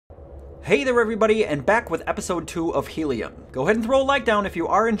Hey there everybody, and back with episode 2 of Helium. Go ahead and throw a like down if you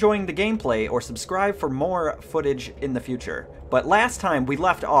are enjoying the gameplay, or subscribe for more footage in the future. But last time we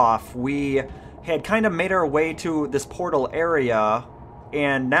left off, we had kind of made our way to this portal area,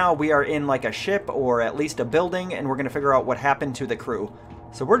 and now we are in like a ship, or at least a building, and we're going to figure out what happened to the crew.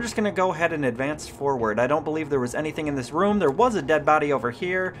 So we're just going to go ahead and advance forward. I don't believe there was anything in this room. There was a dead body over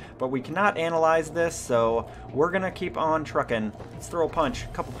here, but we cannot analyze this, so we're going to keep on trucking. Let's throw a punch. A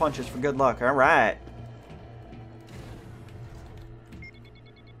couple punches for good luck. All right.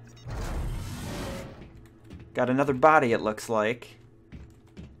 Got another body, it looks like.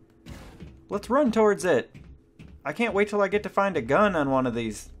 Let's run towards it. I can't wait till I get to find a gun on one of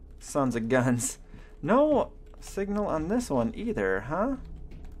these sons of guns. No signal on this one either, huh?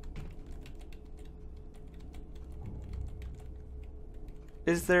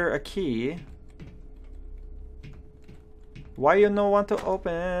 Is there a key? Why you no want to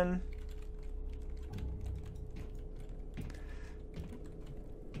open?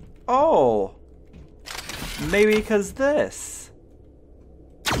 Oh! Maybe because this.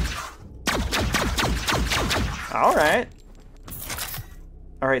 Alright.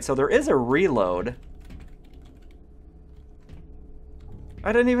 Alright, so there is a reload.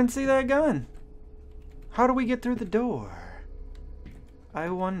 I didn't even see that gun. How do we get through the door? I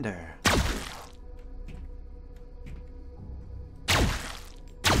wonder.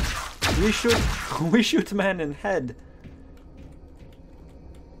 We shoot man in head.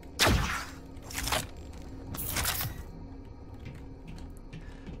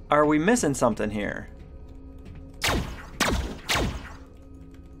 Are we missing something here?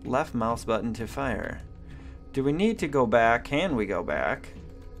 Left mouse button to fire. Do we need to go back? Can we go back?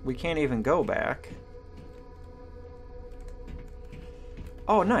 We can't even go back.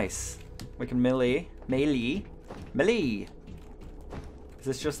 Oh, nice. We can melee. Is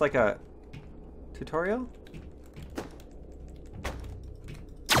this just like a tutorial?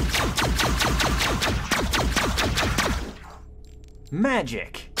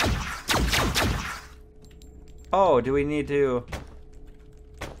 Magic. Oh, do we need to...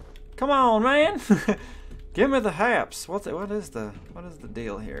 Come on, man. Give me the haps. What is the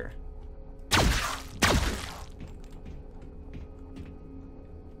deal here?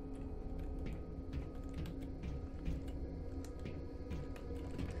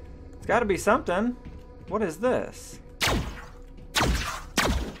 It's got to be something. What is this?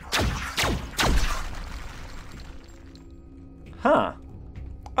 Huh.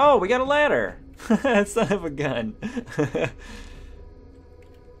 Oh, we got a ladder. Son of a gun.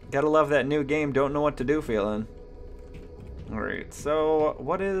 Gotta love that new game, don't know what to do feeling. Alright, so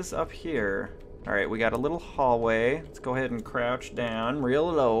what is up here? Alright, we got a little hallway. Let's go ahead and crouch down real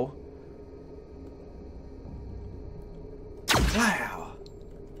low. Wow.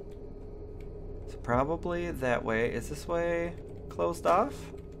 So probably that way. Is this way closed off?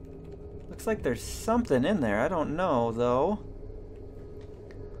 Looks like there's something in there. I don't know, though.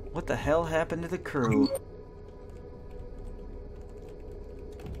 What the hell happened to the crew?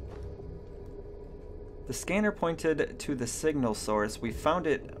 The scanner pointed to the signal source. We found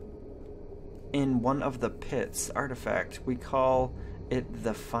it in one of the pits. Artifact. We call it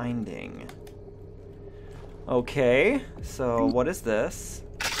the Finding. Okay, so what is this?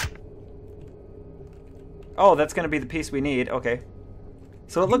 Oh, that's going to be the piece we need. Okay.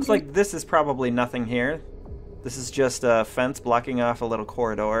 So it looks like this is probably nothing here. This is just a fence blocking off a little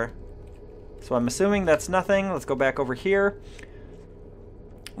corridor. So I'm assuming that's nothing. Let's go back over here.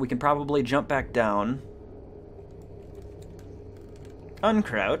 We can probably jump back down.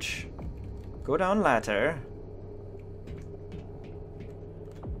 Uncrouch. Go down ladder.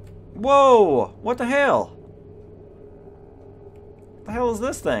 Whoa! What the hell? What the hell is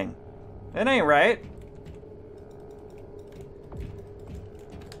this thing? It ain't right.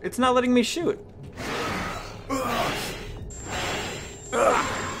 It's not letting me shoot.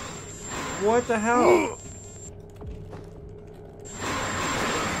 What the hell?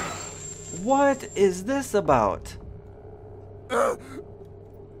 What is this about?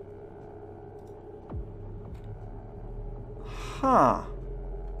 Huh.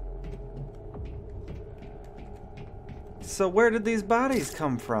 So where did these bodies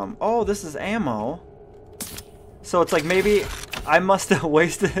come from? Oh, this is ammo. So it's like maybe I must have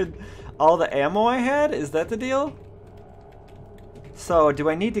wasted all the ammo I had? Is that the deal? So do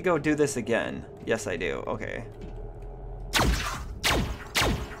I need to go do this again? Yes, I do. Okay.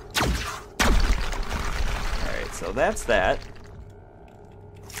 Alright, so that's that.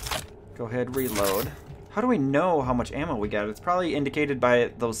 Go ahead, reload. How do we know how much ammo we got? It's probably indicated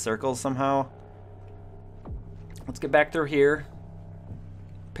by those circles somehow. Let's get back through here.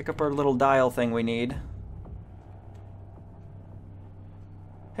 Pick up our little dial thing we need.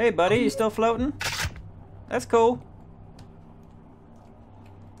 Hey, buddy, you still floating? That's cool.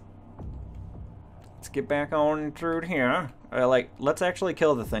 Let's get back on through here. Let's actually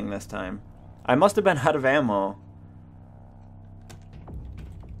kill the thing this time. I must have been out of ammo.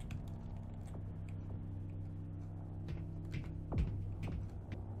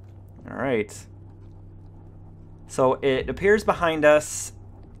 Alright. So it appears behind us.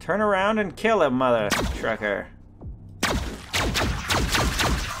 Turn around and kill him, mother trucker.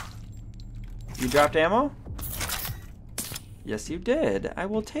 You dropped ammo? Yes, you did. I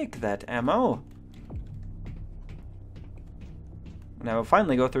will take that ammo. And I will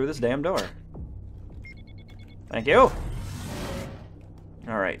finally go through this damn door. Thank you.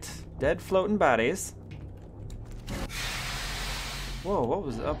 Alright. Dead floating bodies. Whoa, what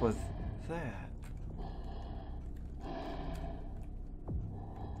was up with that?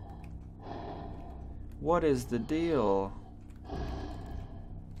 What is the deal?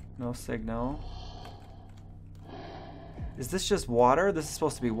 No signal. Is this just water? This is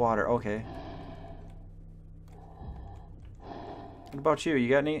supposed to be water. Okay. What about you? You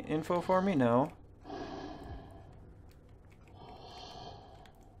got any info for me? No.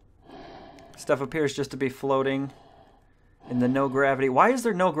 Stuff appears just to be floating in the no gravity. Why is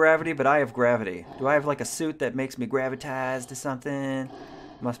there no gravity but I have gravity? Do I have like a suit that makes me gravitize to something?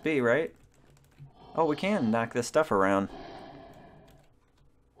 Must be, right? Oh, we can knock this stuff around.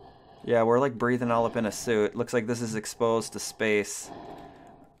 Yeah, we're like breathing all up in a suit. Looks like this is exposed to space.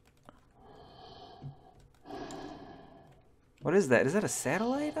 What is that? Is that a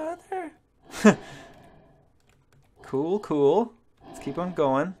satellite out there? Cool, cool. Let's keep on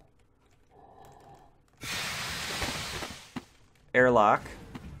going. Airlock.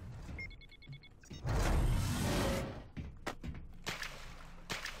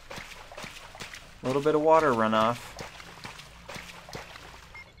 A little bit of water runoff.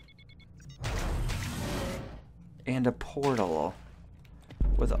 And a portal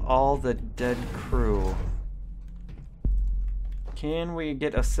with all the dead crew. Can we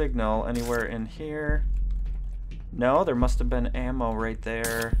get a signal anywhere in here? No, there must have been ammo right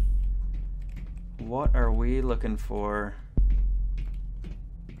there. What are we looking for?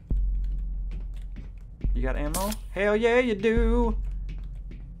 You got ammo? Hell yeah, you do!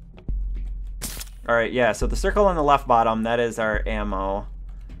 Alright, yeah, so the circle on the left bottom, that is our ammo.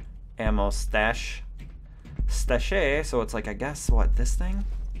 Ammo stash. Stache, so it's like, I guess, what, this thing?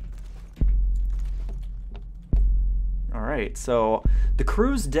 Alright, so the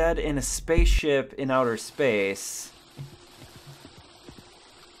crew's dead in a spaceship in outer space.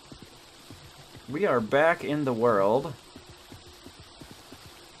 We are back in the world.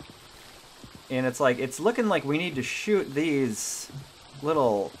 And it's like, it's looking like we need to shoot these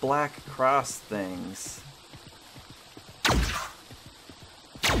little black cross things.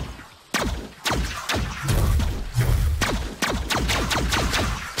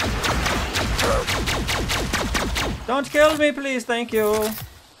 Don't kill me, please, thank you.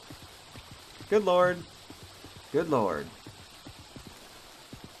 Good lord. Good lord.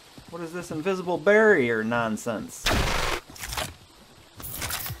 What is this invisible barrier nonsense?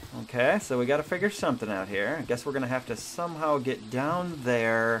 Okay, so we gotta figure something out here. I guess we're gonna have to somehow get down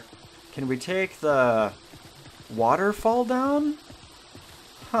there. Can we take the waterfall down?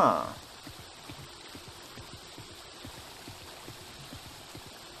 Huh.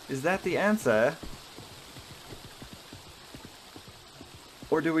 Is that the answer?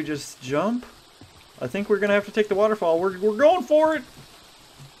 Or do we just jump? I think we're gonna have to take the waterfall. We're going for it!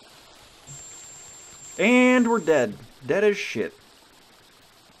 And we're dead. Dead as shit.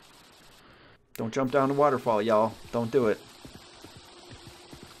 Don't jump down the waterfall, y'all. Don't do it.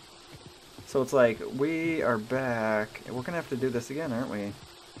 So it's like, we are back. We're gonna have to do this again, aren't we?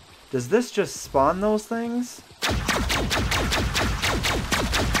 Does this just spawn those things?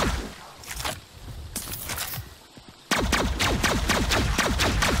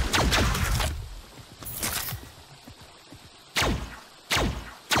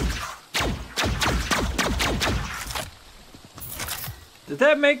 Did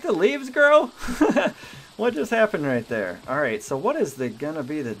that make the leaves grow? What just happened right there? Alright, so what is gonna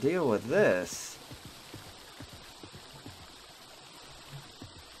be the deal with this?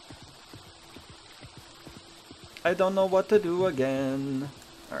 I don't know what to do again.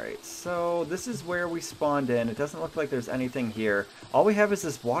 Alright, so this is where we spawned in. It doesn't look like there's anything here. All we have is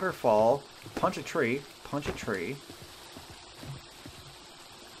this waterfall. Punch a tree. Punch a tree.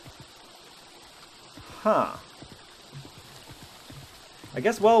 Huh. I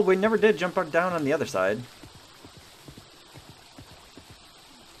guess, well, we never did jump down on the other side.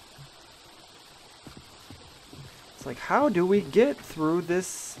 It's like, how do we get through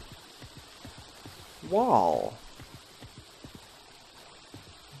this wall?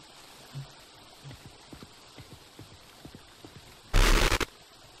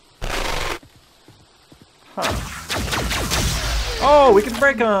 Huh. Oh, we can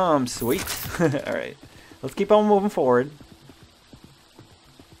break them! Sweet. Alright. Let's keep on moving forward.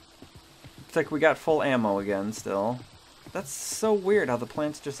 Looks like we got full ammo again still. That's so weird how the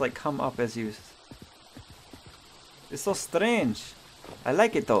plants just like come up as you... It's so strange. I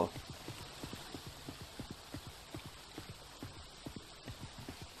like it though.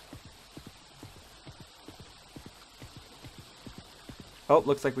 Oh,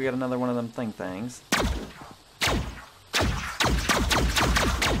 looks like we got another one of them things.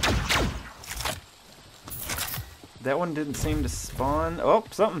 That one didn't seem to spawn. Oh,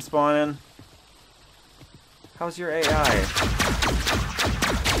 something's spawning. How's your AI?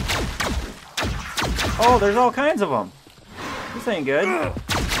 Oh, there's all kinds of them. This ain't good.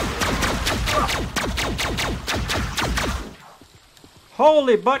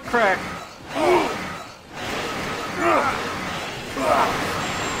 Holy butt crack.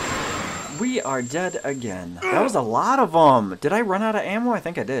 We are dead again. That was a lot of them. Did I run out of ammo? I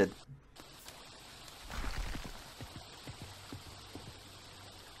think I did.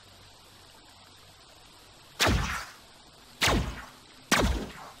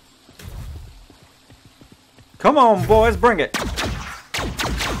 Come on, boys, bring it.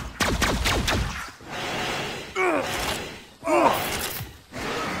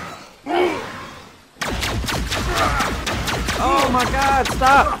 Oh my God,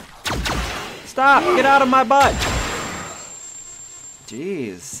 stop. Stop, get out of my butt.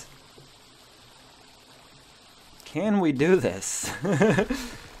 Jeez. Can we do this?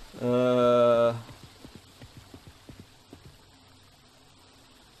 Where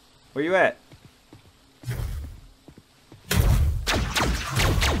you at?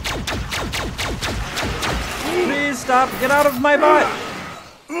 Please stop, get out of my butt!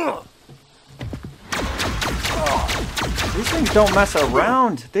 These things don't mess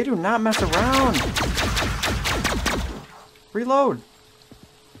around. They do not mess around. Reload.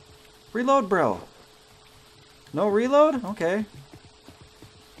 Reload, bro. No reload? Okay.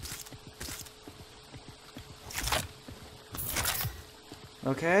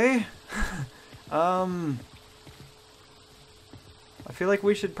 Okay. I feel like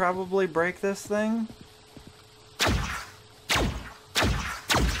we should probably break this thing.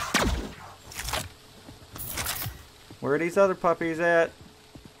 Where are these other puppies at?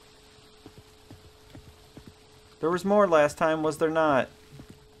 There was more last time, was there not?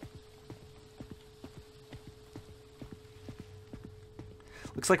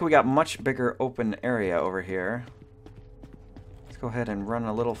 Looks like we got much bigger open area over here. Let's go ahead and run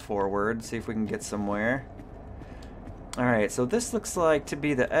a little forward, see if we can get somewhere. Alright, so this looks like to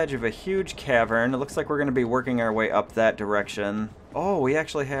be the edge of a huge cavern. It looks like we're going to be working our way up that direction. Oh, we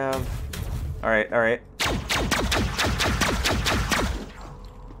actually have... Alright, alright.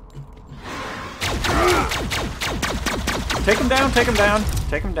 Take him down, take him down.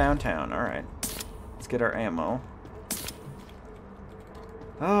 Take him downtown, alright. Let's get our ammo.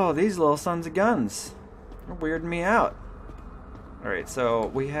 Oh, these little sons of guns. They're weirding me out. Alright, so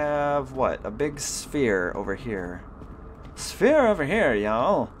we have, what? A big sphere over here. Sphere over here,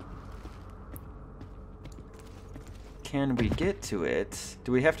 y'all. Can we get to it?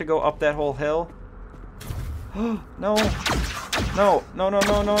 Do we have to go up that whole hill? No. No, no, no,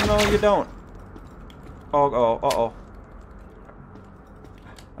 no, no, no, you don't. Oh, oh, uh-oh.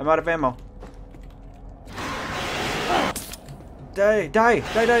 I'm out of ammo. Die, die,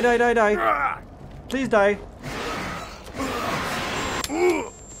 die, die, die, die, die. Please die.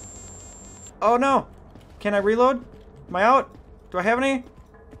 Oh no. Can I reload? Am I out? Do I have any?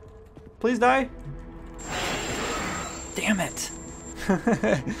 Please die. Damn it.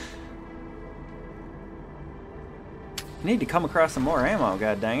 I need to come across some more ammo,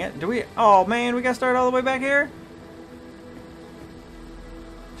 god dang it. Do we? Oh man, we gotta start all the way back here?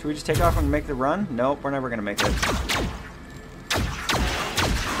 Should we just take off and make the run? Nope, we're never gonna make it.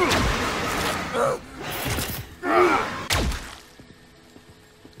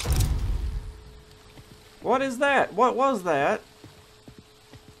 What is that? What was that?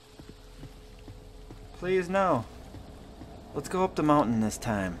 Please no. Let's go up the mountain this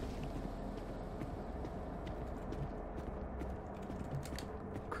time.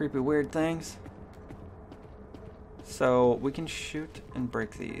 Creepy weird things. So we can shoot and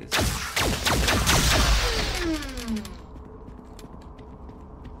break these.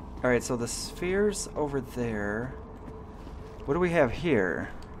 Alright, so the sphere's over there. What do we have here?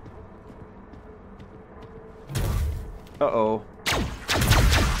 Uh-oh.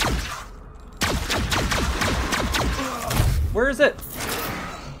 Where is it?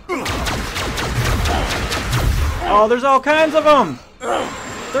 Oh, there's all kinds of them!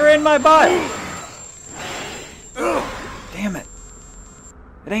 They're in my butt! Damn it.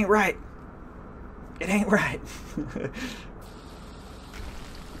 It ain't right. It ain't right.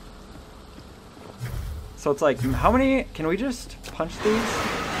 So it's like, how many... Can we just punch these?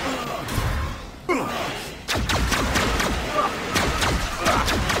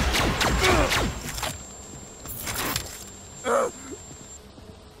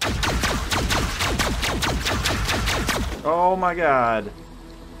 Oh my god.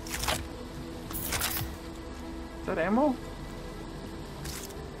 Is that ammo?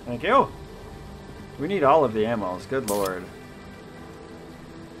 Thank you. We need all of the ammos, good lord.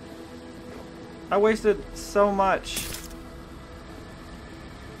 I wasted so much.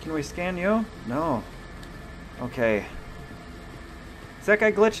 Can we scan you? No. Okay. Is that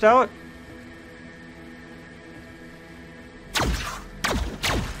guy glitched out?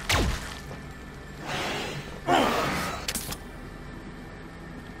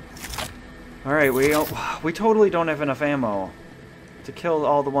 Alright, we totally don't have enough ammo to kill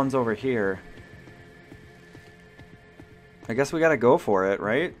all the ones over here. I guess we gotta go for it,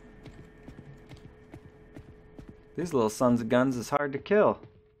 right? These little sons of guns is hard to kill.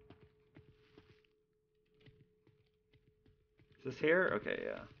 Is this here? Okay,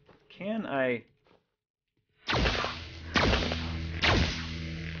 yeah. Can I...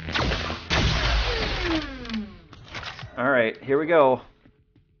 Alright, here we go.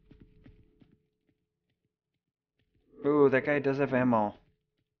 Ooh, that guy does have ammo.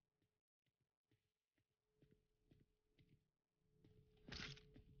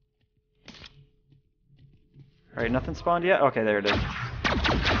 Alright, nothing spawned yet? Okay, there it is.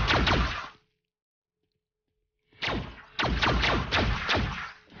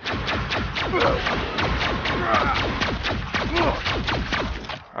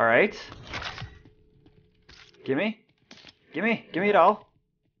 Alright. Gimme. Gimme. Gimme it all.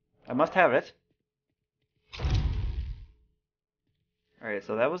 I must have it. Alright,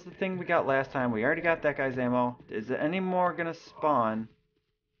 so that was the thing we got last time. We already got that guy's ammo. Is there any more gonna spawn?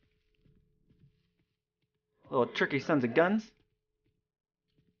 Little tricky sons of guns.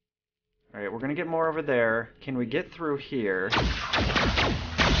 Alright, we're gonna get more over there. Can we get through here?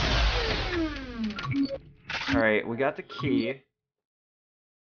 Alright, we got the key.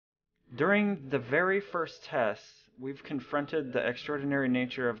 During the very first test, we've confronted the extraordinary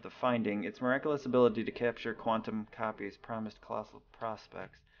nature of the finding, its miraculous ability to capture quantum copies, promised colossal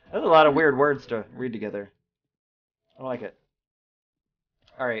prospects. That's a lot of weird words to read together. I like it.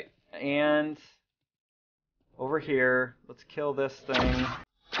 Alright, and over here, let's kill this thing.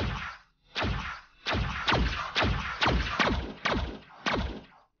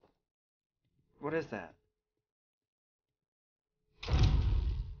 What is that?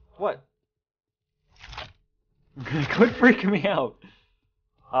 What? Quit freaking me out.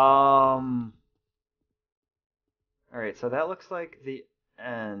 Alright, so that looks like the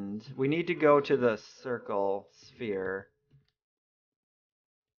end. We need to go to the circle sphere.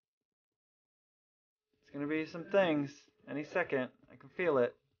 It's gonna be some things. Any second. I can feel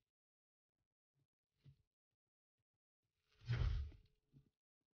it.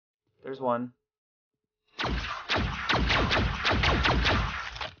 There's one.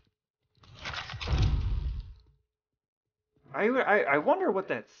 I wonder what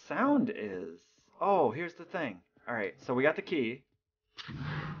that sound is. Oh, here's the thing. Alright, so we got the key.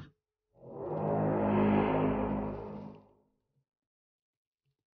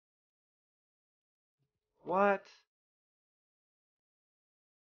 What?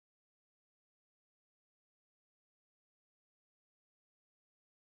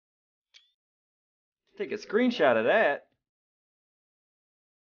 Take a screenshot of that.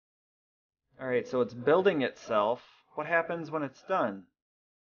 Alright, so it's building itself. What happens when it's done?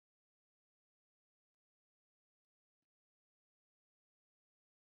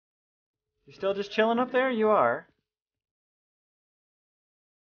 You still just chilling up there? You are.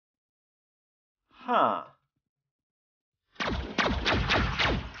 Huh.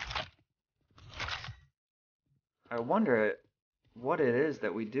 I wonder what it is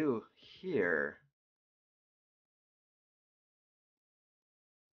that we do here.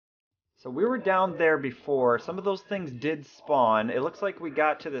 So we were down there before. Some of those things did spawn. It looks like we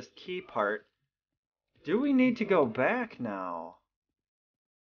got to this key part. Do we need to go back now?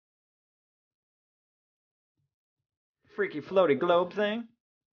 Freaky floaty globe thing?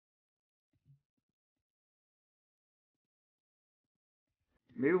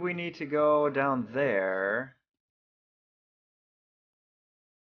 Maybe we need to go down there.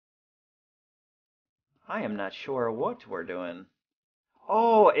 I am not sure what we're doing.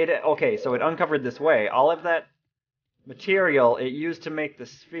 Oh, okay, so it uncovered this way. All of that material it used to make the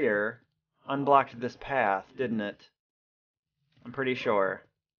sphere unblocked this path, didn't it? I'm pretty sure.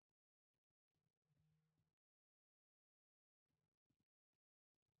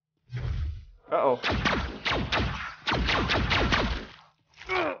 Uh-oh.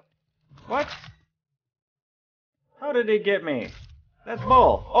 What? How did he get me? That's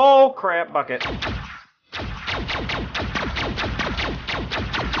bull. Oh, crap bucket.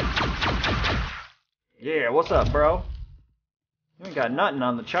 Yeah, what's up, bro? You ain't got nothing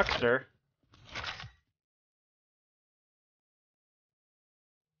on the Chuckster.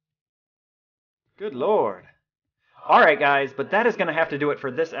 Good lord. Alright guys, but that is going to have to do it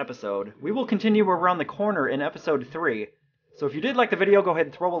for this episode. We will continue around the corner in episode 3. So if you did like the video, go ahead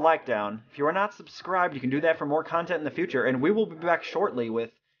and throw a like down. If you are not subscribed, you can do that for more content in the future, and we will be back shortly with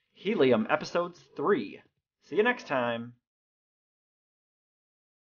Helium episodes 3. See you next time.